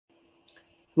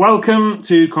Welcome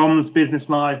to Comms Business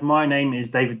Live. My name is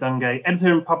David Dungay,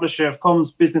 editor and publisher of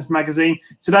Comms Business Magazine.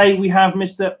 Today we have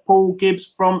Mr. Paul Gibbs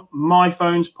from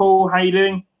MyPhones. Paul, how are you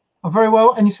doing? I'm very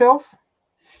well, and yourself?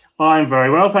 I'm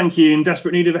very well, thank you. In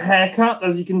desperate need of a haircut,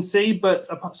 as you can see, but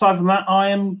aside from that, I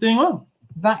am doing well.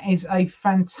 That is a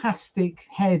fantastic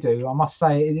hairdo, I must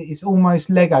say. It's almost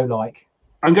Lego-like.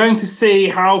 I'm going to see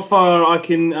how far I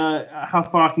can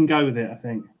go with it, I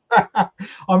think. I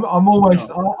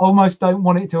almost don't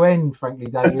want it to end, frankly,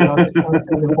 David. I just want to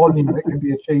see the volume that can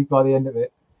be achieved by the end of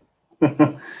it.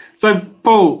 So,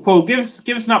 Paul, give us an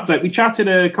update. We chatted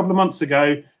a couple of months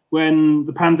ago when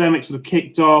the pandemic sort of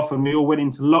kicked off and we all went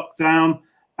into lockdown.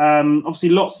 Obviously,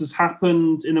 lots has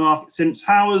happened in the market since.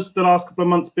 How has the last couple of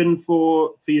months been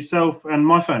for yourself and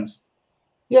MyPhones?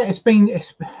 Yeah, it's been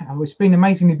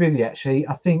amazingly busy, actually.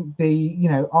 I think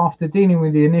after dealing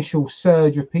with the initial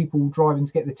surge of people driving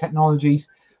to get the technologies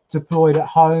deployed at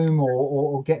home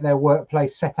or get their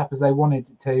workplace set up as they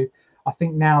wanted it to, I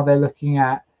think now they're looking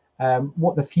at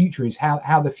what the future is,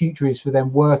 how the future is for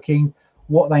them working,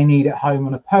 what they need at home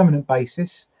on a permanent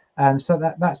basis. So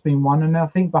that's been one. And I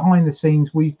think behind the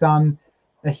scenes, we've done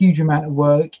a huge amount of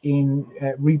work in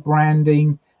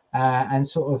rebranding and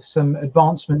sort of some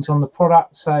advancements on the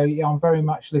product. So yeah, I'm very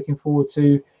much looking forward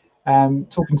to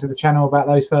talking to the channel about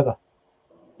those further.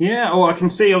 Yeah, I can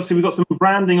see, obviously, we've got some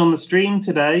branding on the stream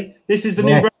today. This is the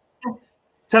new branding.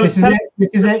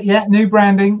 This is it. Yeah, new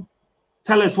branding.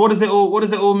 Tell us, what does it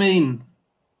all mean?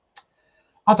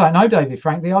 I don't know, David,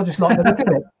 frankly. I just like the look of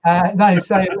it.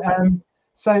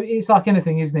 So it's like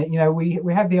anything, isn't it?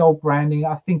 We had the old branding.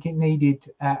 I think it needed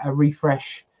a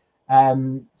refresh.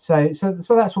 So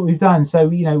that's what we've done. So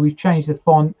we've changed the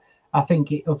font. I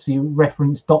think it obviously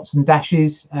referenced dots and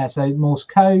dashes, so Morse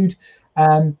code.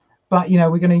 But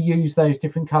we're going to use those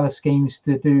different color schemes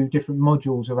to do different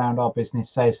modules around our business.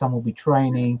 So some will be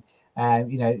training,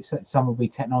 some will be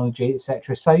technology,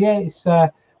 etc. So yeah,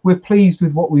 we're pleased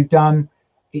with what we've done.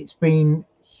 It's been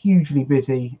hugely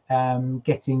busy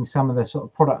getting some of the sort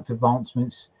of product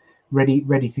advancements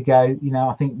ready to go.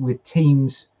 I think with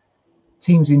Teams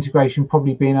integration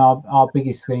probably being our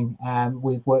biggest thing.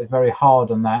 We've worked very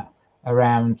hard on that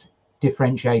around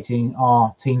differentiating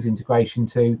our Teams integration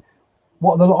to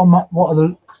what a lot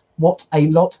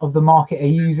of the market are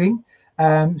using.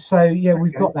 So yeah,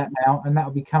 we've got that now, and that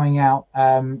will be coming out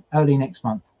early next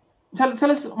month.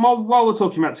 Tell us, while we're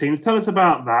talking about Teams, tell us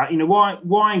about that.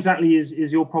 Why exactly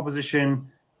is your proposition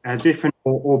different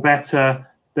or better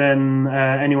than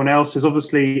anyone else's?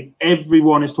 Obviously,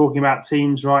 everyone is talking about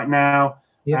Teams right now.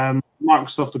 Yeah.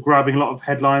 Microsoft are grabbing a lot of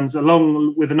headlines,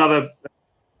 along with another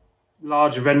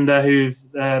larger vendor who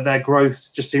their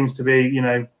growth just seems to be,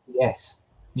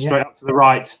 straight up to the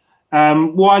right.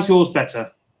 Why is yours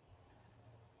better?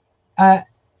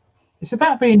 It's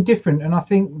about being different, and I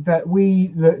think that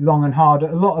we look long and hard.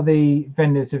 A lot of the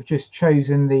vendors have just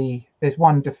chosen there's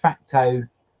one de facto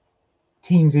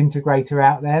Teams integrator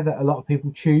out there that a lot of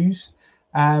people choose.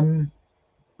 But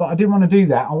I didn't want to do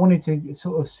that. I wanted to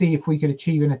sort of see if we could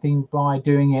achieve anything by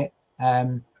doing it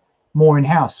more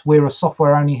in-house. We're a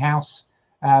software-only house,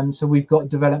 so we've got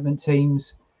development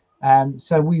teams.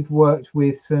 So we've worked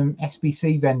with some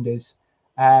SBC vendors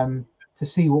to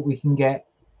see what we can get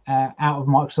out of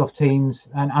Microsoft Teams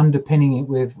and underpinning it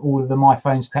with all of the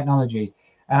MyPhones technology.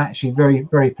 And actually very,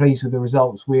 very pleased with the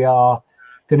results. We are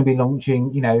going to be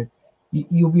launching,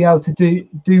 you'll be able to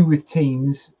do with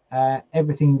Teams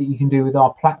everything that you can do with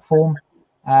our platform,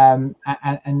 and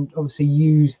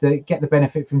obviously get the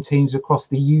benefit from Teams across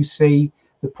the UC,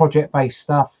 the project-based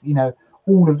stuff.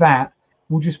 All of that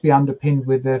will just be underpinned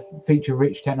with the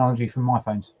feature-rich technology from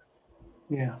MyPhones.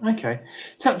 Yeah. Okay.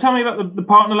 Tell me about the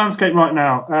partner landscape right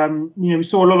now. We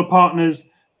saw a lot of partners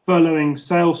furloughing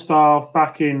sales staff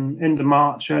back in end of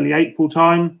March, early April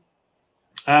time.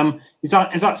 Is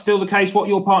that still the case? What are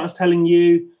your partners telling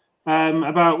you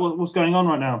about what's going on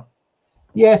right now?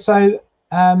 Yeah. So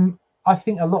I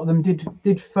think a lot of them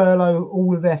did furlough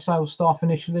all of their sales staff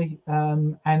initially,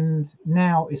 and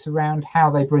now it's around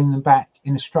how they bring them back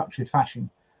in a structured fashion.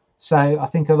 So I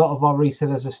think a lot of our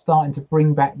resellers are starting to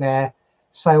bring back their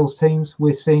sales teams.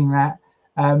 We're seeing that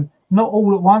not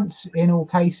all at once in all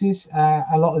cases.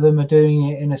 A lot of them are doing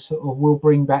it in a sort of, we'll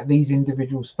bring back these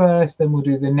individuals first, then we'll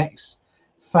do the next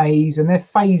phase, and they're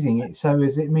phasing it so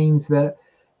as it means that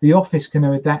the office can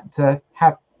adapt to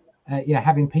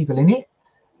having people in it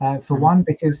for one,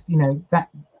 because that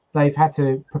they've had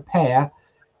to prepare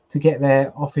to get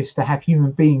their office to have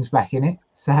human beings back in it.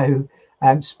 So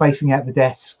spacing out the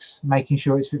desks, making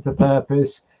sure it's fit for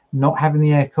purpose, not having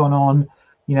the aircon on,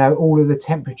 you know, all of the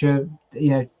temperature, you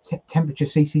know, temperature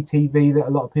CCTV that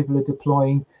a lot of people are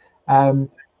deploying.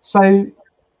 So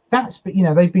that's, you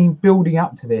know, they've been building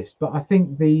up to this, but I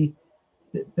think the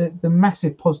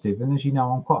massive positive, and as you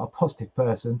know, I'm quite a positive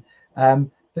person.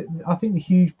 I think the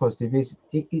huge positive is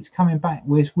it's coming back.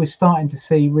 We're starting to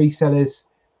see resellers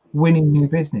winning new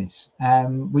business,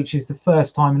 which is the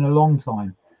first time in a long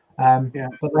time.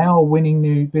 But they are winning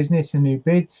new business and new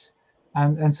bids,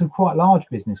 and some quite large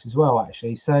business as well,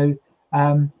 actually. So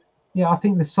yeah, I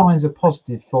think the signs are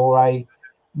positive for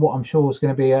what I'm sure is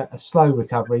going to be a slow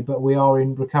recovery, but we are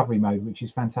in recovery mode, which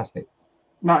is fantastic.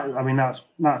 No, I mean that's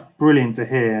brilliant to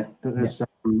hear that there's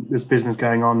this business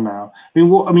going on now.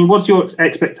 I mean, what's your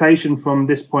expectation from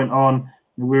this point on?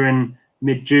 We're in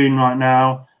mid-June right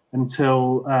now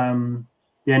until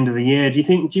the end of the year. Do you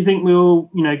think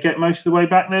we'll, you know, get most of the way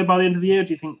back there by the end of the year?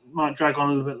 Do you think it might drag on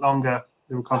a little bit longer,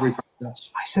 the recovery process?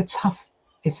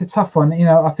 It's a tough one. You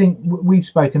know, I think we've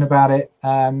spoken about it,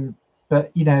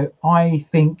 but you know, I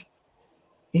think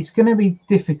it's going to be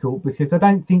difficult because I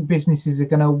don't think businesses are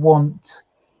going to want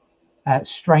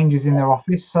strangers in their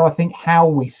office. So I think how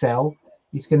we sell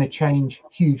is going to change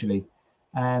hugely.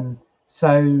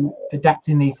 So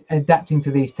adapting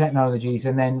to these technologies,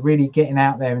 and then really getting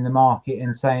out there in the market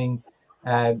and saying,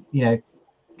 you know,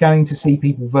 going to see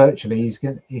people virtually is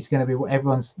going to be what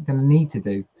everyone's going to need to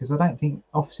do, because I don't think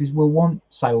offices will want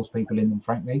salespeople in them,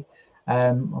 frankly,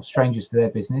 or strangers to their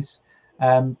business,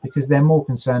 because they're more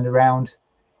concerned around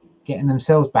getting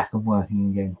themselves back and working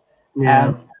again.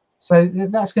 Yeah. So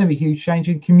that's going to be a huge change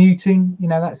in commuting. You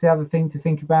know, that's the other thing to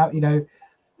think about. You know,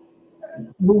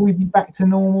 will we be back to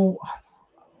normal?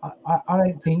 I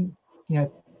don't think, you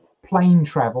know, plane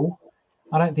travel,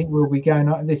 I don't think we'll be going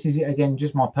on. This is, again,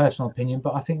 just my personal opinion,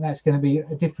 but I think that's going to be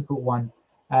a difficult one,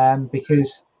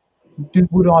 because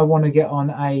would I want to get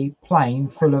on a plane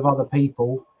full of other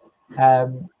people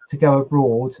to go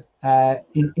abroad?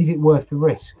 Is it worth the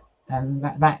risk? And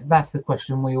that's the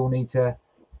question we all need to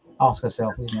ask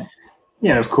ourselves, isn't it?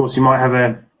 Yeah, of course, you might have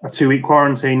a 2-week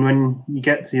quarantine when you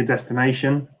get to your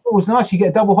destination. It's always nice. You get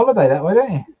a double holiday that way,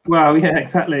 don't you? Well, yeah,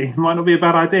 exactly. Might not be a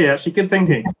bad idea, actually. Good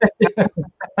thinking.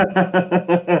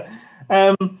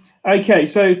 Okay,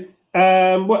 so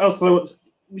what else?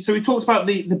 So we talked about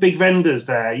the big vendors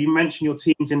there. You mentioned your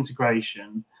Teams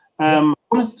integration. I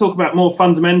wanted to talk about more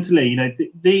fundamentally. You know,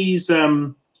 these.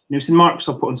 We've seen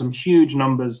Microsoft put on some huge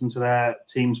numbers into their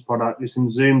Teams product. We've seen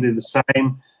Zoom do the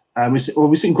same.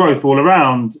 We've seen growth all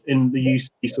around in the UC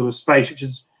sort of space,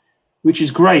 which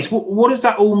is great. What does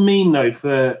that all mean, though,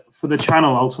 for the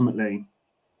channel ultimately?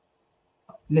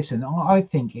 Listen, I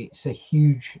think it's a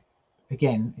huge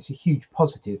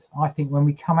positive. I think when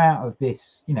we come out of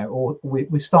this, you know, or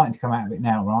we're starting to come out of it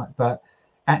now, right? But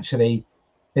actually,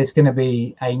 there's going to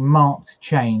be a marked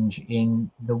change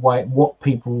in the way what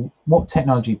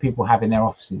technology people have in their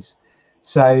offices.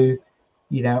 So,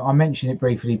 you know, I mentioned it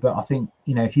briefly, but I think,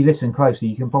 you know, if you listen closely,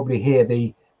 you can probably hear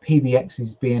the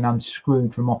PBXs being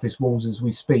unscrewed from office walls as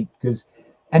we speak, because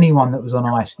anyone that was on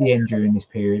ISDN during this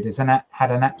period has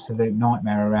had an absolute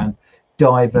nightmare around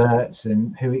diverts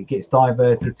and who it gets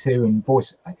diverted to, and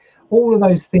voice, all of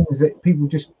those things that people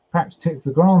just perhaps took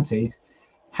for granted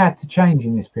had to change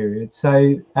in this period.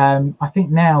 So I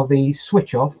think now the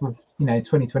switch off of, you know,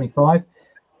 2025,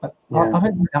 I don't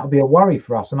think that'll be a worry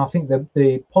for us. And I think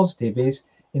the positive is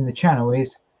in the channel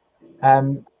is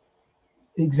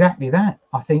exactly that.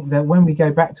 I think that when we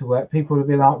go back to work, people will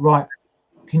be like, right,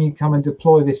 can you come and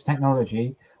deploy this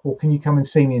technology, or can you come and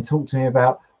see me and talk to me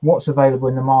about what's available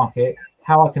in the market,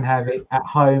 how I can have it at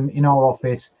home in our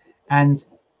office? And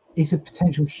it's a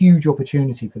potential huge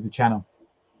opportunity for the channel.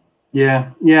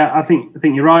 Yeah, I think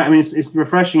you're right. I mean, it's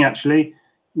refreshing, actually.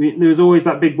 There was always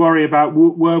that big worry about,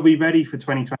 were we ready for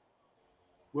 2020?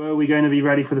 Were we going to be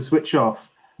ready for the switch off?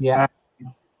 Yeah.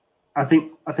 I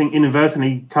think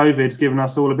inadvertently COVID's given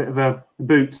us all a bit of a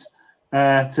boot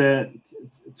to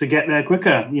get there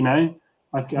quicker. You know,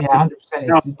 I 100%.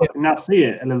 I can now see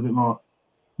it a little bit more.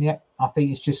 Yeah, I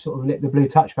think it's just sort of lit the blue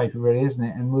touch paper, really, isn't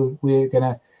it? And we're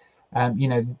gonna, you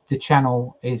know, the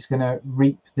channel is gonna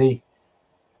reap the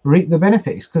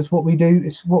benefits, because what we do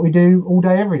is what we do all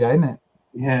day, every day, isn't it?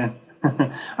 Yeah.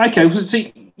 Okay. So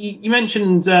see, you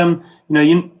mentioned, you know,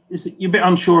 you're a bit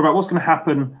unsure about what's going to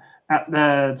happen at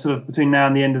the sort of between now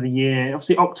and the end of the year.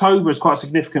 Obviously, October is quite a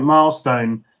significant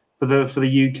milestone for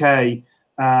the UK.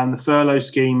 The furlough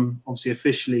scheme obviously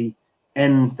officially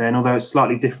ends then, although it's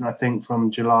slightly different, I think, from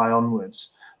July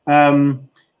onwards. You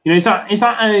know, is that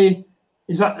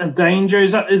a danger?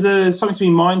 Is there something to be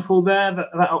mindful there,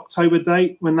 that October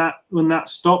date when that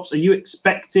stops? Are you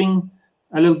expecting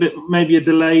a little bit, maybe a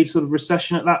delayed sort of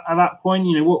recession at that point?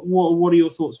 You know, what are your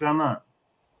thoughts around that?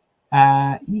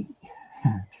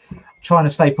 Trying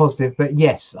to stay positive, but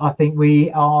yes, I think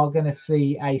we are going to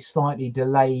see a slightly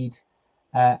delayed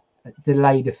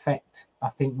effect. I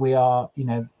think we are, you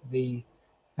know, the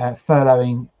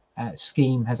furloughing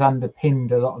scheme has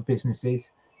underpinned a lot of businesses,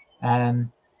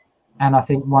 and I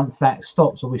think once that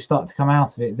stops or we start to come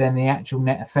out of it, then the actual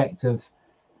net effect of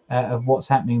what's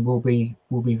happening will be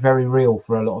very real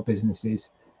for a lot of businesses.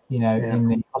 You know, in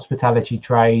the hospitality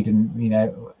trade, and you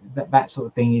know that sort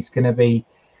of thing is going to be.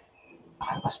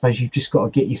 I suppose you've just got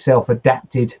to get yourself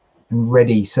adapted and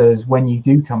ready, so as when you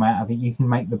do come out of it, you can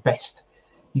make the best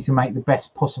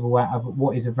possible out of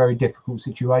what is a very difficult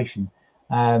situation.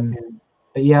 But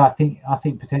yeah, I think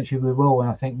potentially we will,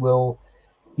 and I think we'll,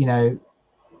 you know,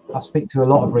 I speak to a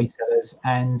lot of retailers,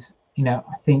 and you know,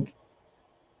 I think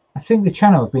the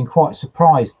channel have been quite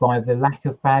surprised by the lack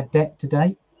of bad debt to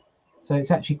date. So it's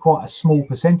actually quite a small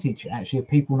percentage actually of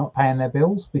people not paying their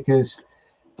bills, because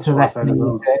telephony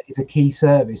is a key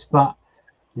service. But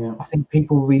I think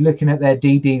people will be looking at their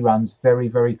DD runs very,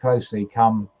 very closely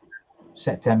come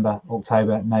September,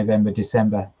 October, November,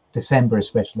 December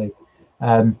especially,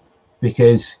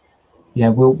 because you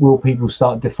know, will people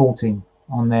start defaulting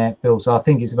on their bills? So I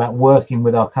think it's about working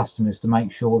with our customers to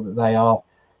make sure that they are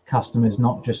customers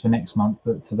not just for next month,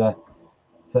 but for the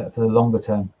longer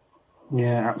term.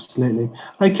 Yeah, absolutely.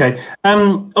 Okay.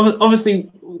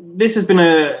 Obviously, this has been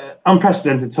a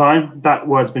unprecedented time. That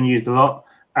word's been used a lot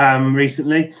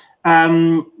recently.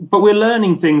 But we're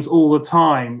learning things all the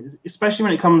time, especially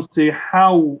when it comes to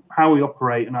how we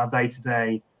operate in our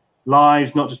day-to-day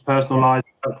lives, not just personal lives,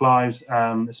 work lives,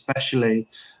 especially.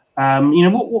 You know,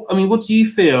 what do you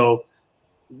feel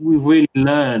we've really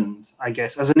learned, I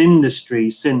guess, as an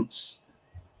industry since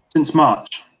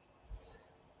March?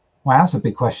 Wow, that's a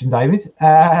big question, David.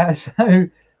 So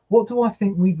what do I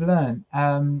think we've learned?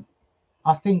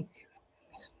 I think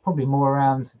it's probably more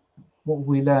around what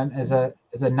we learned as a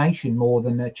nation more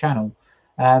than a channel.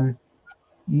 You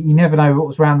never know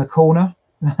what's around the corner.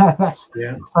 That's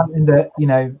something that, you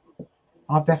know,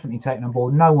 I've definitely taken on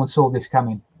board. No one saw this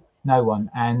coming, no one.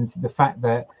 And the fact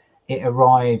that it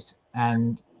arrived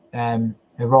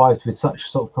with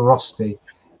such sort of ferocity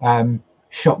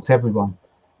shocked everyone.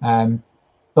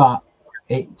 But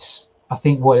I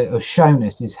think what it has shown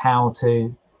us is how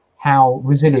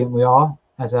resilient we are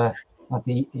as the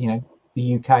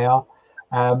UK are,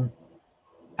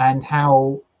 and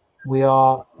how we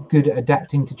are good at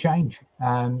adapting to change,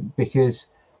 because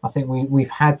I think we've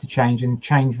had to change and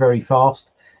change very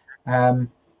fast, and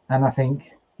I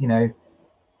think, you know,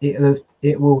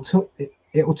 it will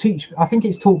teach. I think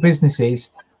it's taught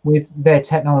businesses with their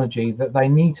technology that they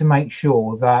need to make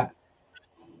sure that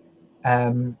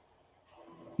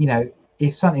you know,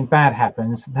 if something bad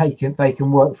happens, they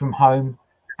can work from home,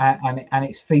 and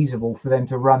it's feasible for them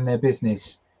to run their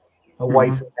business away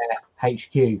from their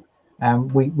HQ.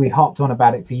 We harped on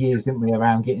about it for years, didn't we,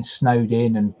 around getting snowed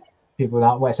in, and people were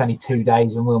like, well, it's only 2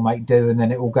 days and we'll make do, and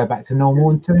then it will go back to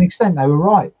normal. And to an extent they were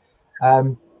right,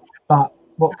 but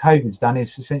what COVID's done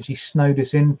is essentially snowed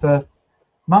us in for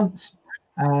months.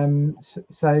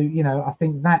 So you know, I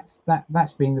think that's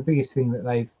been the biggest thing that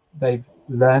they've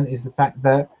learned, is the fact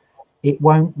that it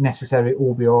won't necessarily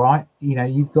all be all right. You know,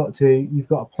 you've got to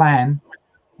plan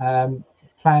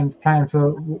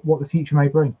for what the future may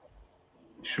bring.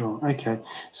 Sure. Okay.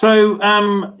 So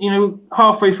you know,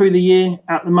 halfway through the year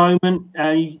at the moment,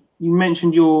 you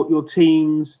mentioned your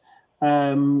team's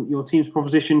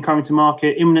proposition coming to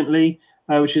market imminently,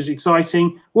 which is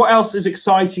exciting. What else is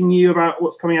exciting you about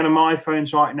what's coming out of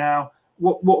MyPhones right now?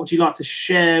 What would you like to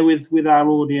share with our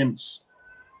audience?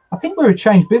 I think we're a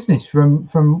changed business from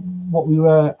what we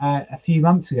were a few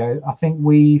months ago. I think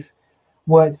we've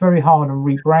worked very hard on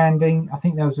rebranding. I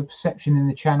think there was a perception in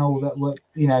the channel that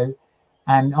you know,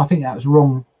 and I think that was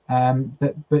wrong.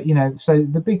 But you know, so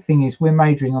the big thing is we're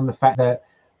majoring on the fact that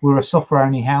we're a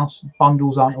software-only house.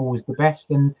 Bundles aren't always the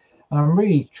best, and I'm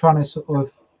really trying to sort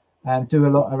of do a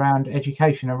lot around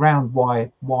education around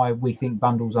why we think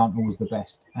bundles aren't always the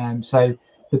best. So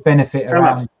the benefit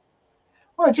around.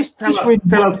 Well,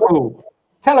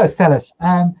 tell us.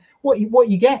 What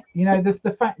you get. You know,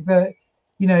 the fact that,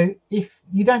 you know, if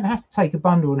you don't have to take a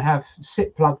bundle and have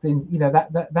SIP plugged in, you know,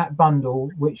 that bundle,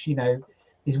 which, you know,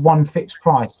 is one fixed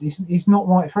price, is not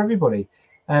right for everybody.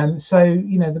 So,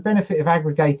 you know, the benefit of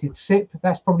aggregated SIP,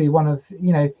 that's probably one of,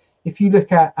 you know, if you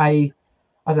look at a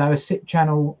SIP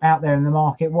channel out there in the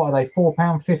market, what are they?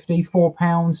 £4.50,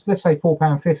 £4, let's say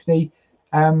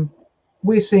 £4.50.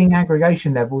 We're seeing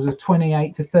aggregation levels of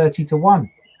 28 to 30 to 1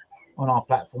 on our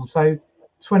platform. So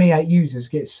 28 users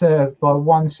get served by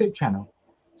one SIP channel.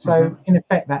 So in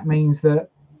effect, that means that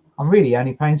I'm really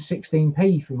only paying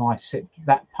 16p for my SIP,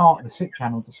 that part of the SIP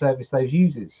channel, to service those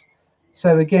users.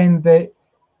 So again,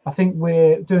 I think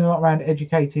we're doing a lot around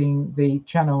educating the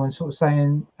channel and sort of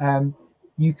saying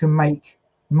you can make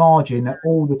margin at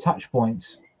all the touch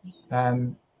points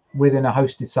within a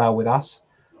hosted sale with us,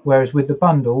 whereas with the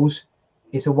bundles,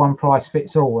 it's a one price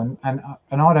fits all, and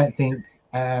I don't think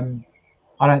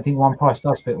one price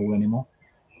does fit all anymore.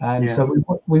 So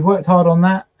we've worked hard on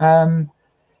that.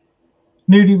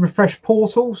 Newly refreshed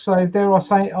portal, so dare I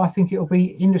say, I think it'll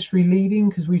be industry leading,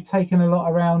 because we've taken a lot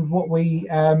around what we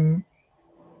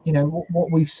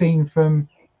what we've seen from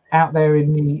out there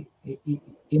in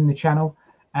the channel,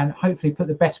 and hopefully put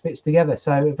the best bits together.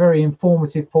 So a very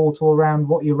informative portal around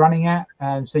what you're running at,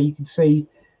 so you can see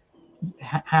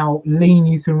how lean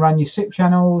you can run your SIP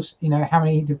channels, how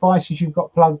many devices you've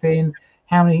got plugged in,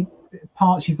 how many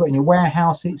parts you've got in your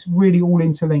warehouse. It's really all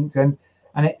interlinked, and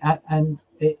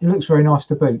it looks very nice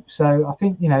to boot. So I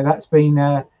think that's been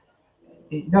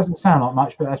it doesn't sound like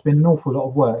much, but that's been an awful lot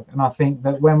of work. And I think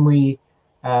that when we're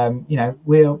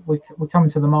coming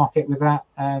to the market with that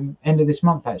end of this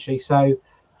month, actually. So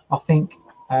I think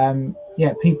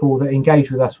people that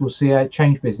engage with us will see a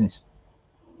change business.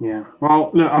 Yeah,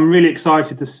 well, look, I'm really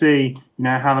excited to see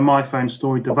how the MyPhone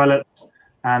story develops,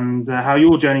 and how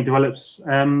your journey develops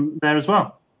there as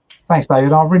well. Thanks,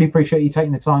 David. I really appreciate you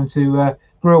taking the time to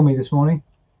grill me this morning.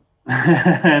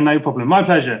 No problem, my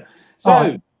pleasure. So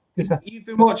right. You've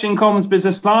been watching Comms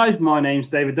Business Live. My name's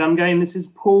David Dungay, and this is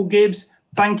Paul Gibbs.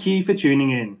 Thank you for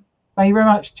tuning in. Thank you very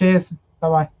much. Cheers.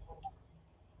 Bye-bye.